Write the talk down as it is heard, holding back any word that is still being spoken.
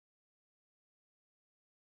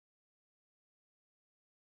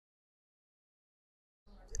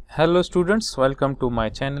Hello students, welcome to my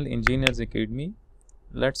channel Engineers Academy.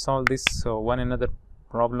 Let's solve this one another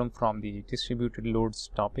problem from the distributed loads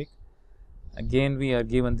topic. Again we are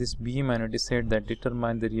given this beam and it is said that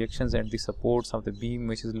determine the reactions at the supports of the beam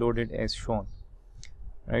which is loaded as shown.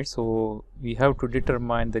 Right, so we have to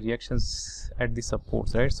determine the reactions at the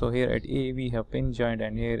supports, right? So here at A we have pin joint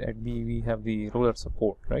and here at B we have the roller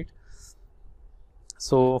support, right?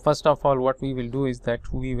 So first of all, what we will do is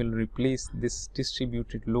that we will replace this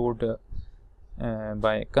distributed load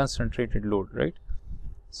by concentrated load, right?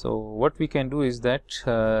 So what we can do is that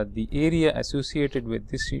the area associated with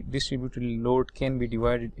this distributed load can be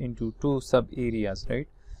divided into two sub areas, right?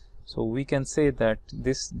 So we can say that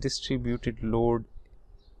this distributed load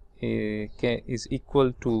is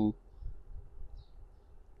equal to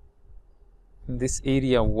this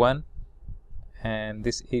area 1 and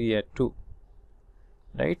this area 2.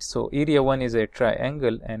 Right, so area 1 is a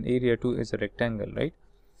triangle and area 2 is a rectangle, right?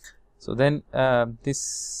 So then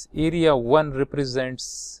this area 1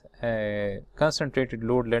 represents a concentrated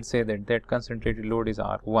load. Let's say that concentrated load is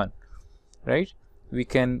R1, right? We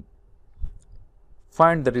can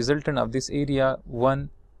find the resultant of this area 1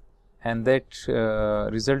 and that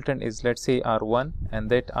resultant is, let's say, R1, and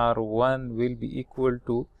that R1 will be equal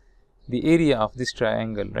to the area of this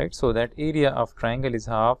triangle, right? So that area of triangle is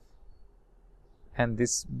half, and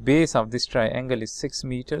this base of this triangle is 6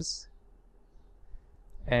 meters,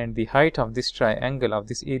 and the height of this triangle of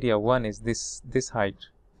this area 1 is this height,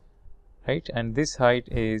 right? And this height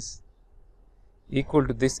is equal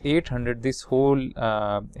to this 800. This whole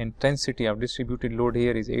intensity of distributed load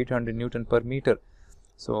here is 800 Newton per meter.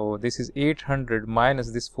 So this is 800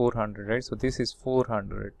 minus this 400, right? So this is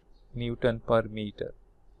 400 Newton per meter.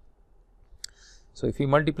 So if we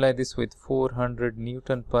multiply this with 400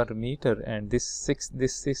 Newton per meter, and this 6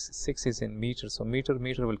 is in meters, so meter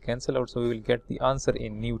will cancel out, so we will get the answer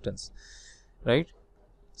in newtons, right?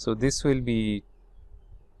 So this will be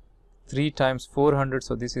 3 times 400,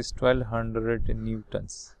 so this is 1200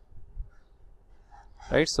 newtons,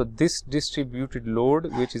 right? So this distributed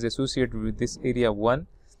load which is associated with this area 1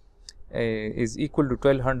 is equal to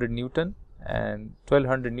 1200 Newton, and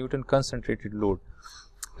 1200 Newton concentrated load,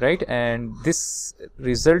 right? And this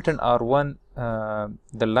resultant R1,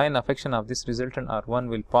 the line of action of this resultant R1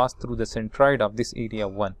 will pass through the centroid of this area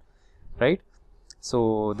 1, right?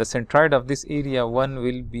 So the centroid of this area 1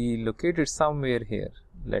 will be located somewhere here,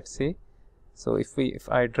 let's say. So if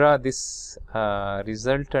I draw this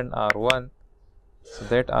resultant R1, so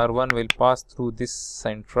that R1 will pass through this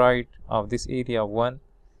centroid of this area 1,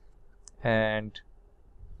 and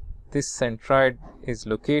this centroid is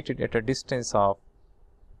located at a distance of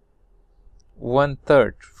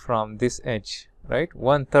 1/3 from this edge, right?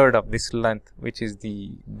 1/3 of this length, which is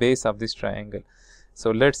the base of this triangle.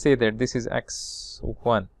 So let's say that this is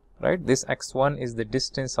x1, right? This x1 is the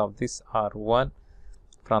distance of this R1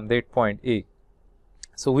 from that point A.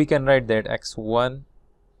 So we can write that x1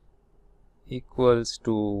 equals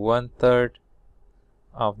to 1/3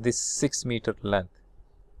 of this 6 meter length.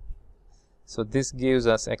 So this gives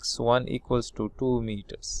us x1 equals to 2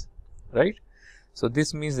 meters, right? So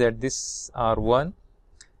this means that this R1,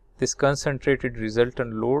 this concentrated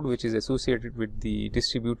resultant load which is associated with the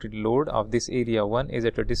distributed load of this area 1 is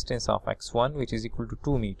at a distance of x1, which is equal to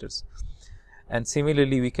 2 meters. And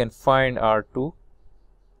similarly we can find R2.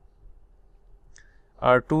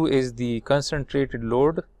 R2 is the concentrated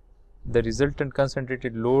load, the resultant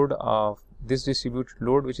concentrated load of this distributed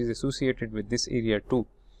load which is associated with this area 2,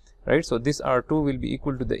 right? So this R2 will be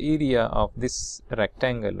equal to the area of this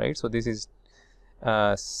rectangle, right? So this is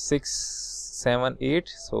 6, 7, 8,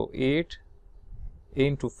 so 8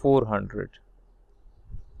 into 400.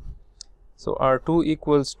 So R2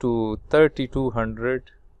 equals to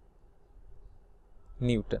 3200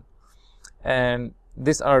 Newton, and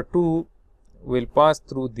this R2 will pass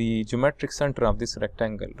through the geometric center of this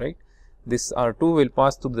rectangle, right? This R2 will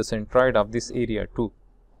pass through the centroid of this area 2,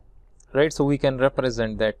 right? So we can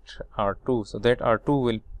represent that R2. So that R2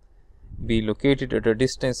 will be located at a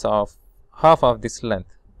distance of half of this length,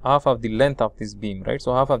 half of the length of this beam, right?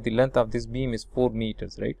 So half of the length of this beam is 4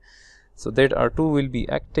 meters, right? So that R2 will be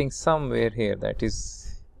acting somewhere here, that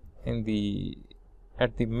is in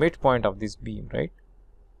at the midpoint of this beam, right?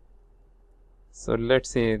 So let's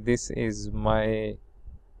say this is my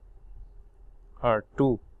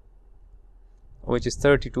R2, which is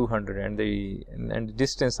 3200, and the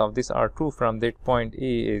distance of this R2 from that point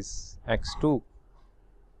A is x2,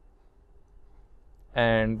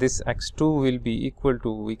 and this x2 will be equal to,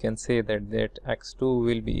 we can say that x2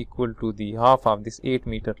 will be equal to the half of this 8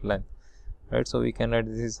 meter length, right? So we can write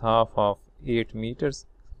this is half of 8 meters.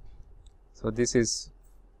 So this is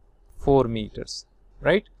 4 meters,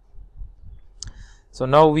 right? So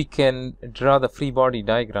now we can draw the free body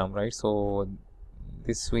diagram, right? So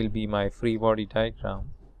this will be my free body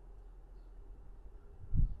diagram.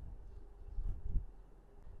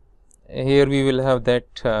 Here we will have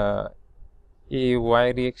that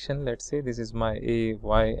AY reaction. Let's say this is my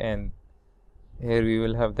AY, and here we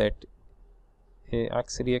will have that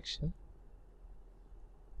AX reaction.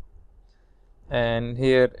 And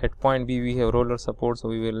here at point B we have roller support, so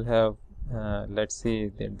we will have let's say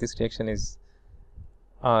that this reaction is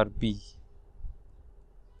RB,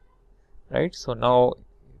 right? So now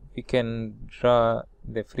we can draw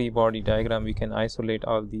the free body diagram. We can isolate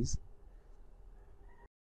all these.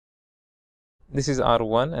 This is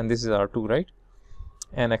R1 and this is R2, right?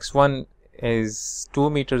 And X1 is 2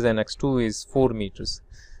 meters and X2 is 4 meters.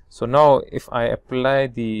 So now if I apply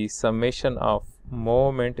the summation of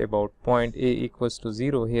moment about point A equals to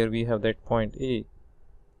 0, here we have that point A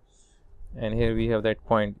and here we have that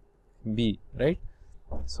point B, right?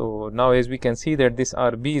 So now as we can see that this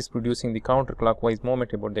RB is producing the counterclockwise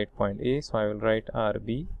moment about that point A, so I will write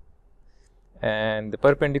RB, and the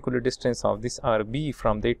perpendicular distance of this RB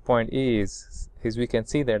from that point A is, as we can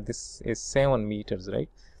see that this is 7 meters, right?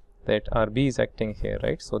 That RB is acting here,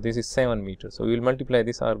 right? So this is 7 meters. So we will multiply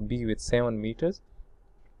this RB with 7 meters,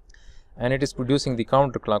 and it is producing the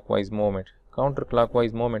counterclockwise moment.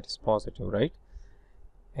 Counterclockwise moment is positive, right?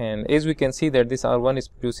 And as we can see that this R1 is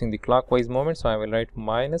producing the clockwise moment, so I will write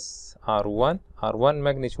minus R1. R1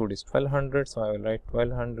 magnitude is 1200, so I will write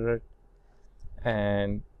 1200,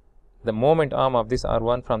 and the moment arm of this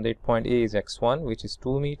R1 from that point A is X1, which is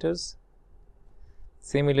 2 meters.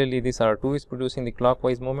 Similarly, this R2 is producing the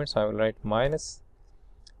clockwise moment, so I will write minus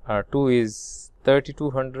R2 is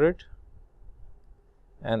 3200,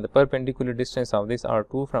 and the perpendicular distance of this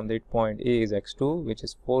R2 from that point A is X2, which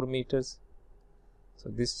is 4 meters. So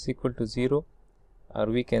this is equal to 0, or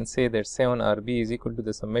we can say that 7 RB is equal to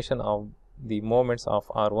the summation of the moments of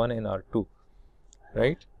R1 and R2,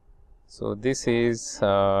 right? So this is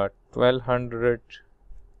 1200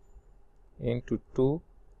 into 2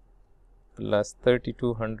 plus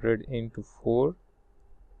 3200 into 4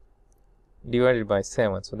 divided by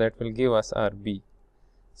 7. So that will give us RB.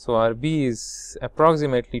 So RB is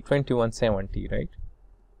approximately 2170, right?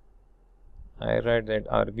 I write that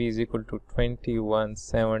RB is equal to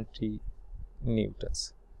 2170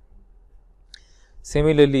 newtons.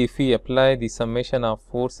 Similarly, if we apply the summation of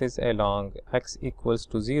forces along x equals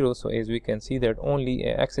to 0, so as we can see that only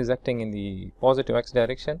x is acting in the positive x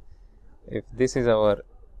direction. If this is our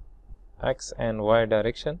x and y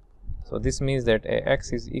direction, so this means that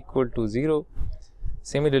x is equal to 0.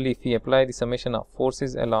 Similarly, if we apply the summation of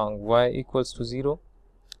forces along y equals to 0,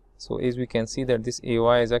 so as we can see that this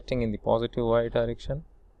AY is acting in the positive y direction,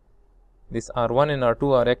 this R1 and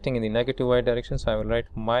R2 are acting in the negative y direction, so I will write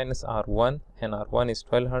minus R1, and R1 is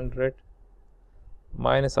 1200,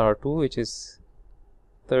 minus R2, which is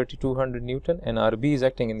 3200 Newton, and RB is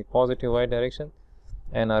acting in the positive y direction,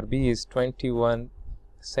 and RB is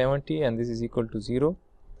 2170, and this is equal to 0.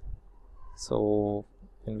 So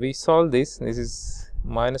when we solve this, this is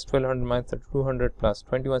minus 1200 minus 3200 plus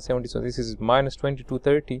 2170, so this is minus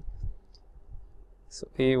 2230. So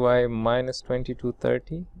AY minus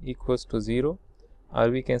 2230 equals to 0, or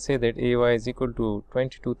we can say that AY is equal to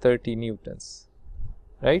 2230 newtons,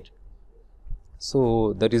 right?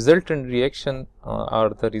 So the resultant reaction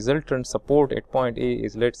or the resultant support at point A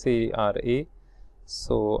is, let's say, RA.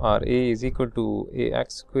 So RA is equal to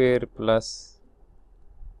AX square plus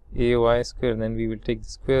AY square, then we will take the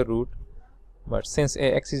square root. But since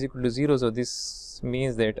AX is equal to 0, so this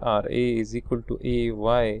means that RA is equal to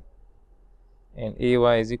AY, and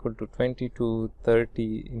AY is equal to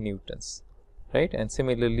 2230 newtons, right? And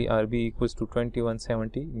similarly, RB equals to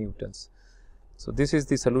 2170 newtons. So this is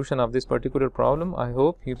the solution of this particular problem. I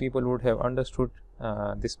hope you people would have understood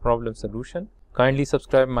this problem solution. Kindly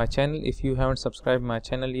subscribe my channel if you haven't subscribed my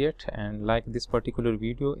channel yet, and like this particular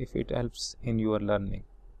video if it helps in your learning.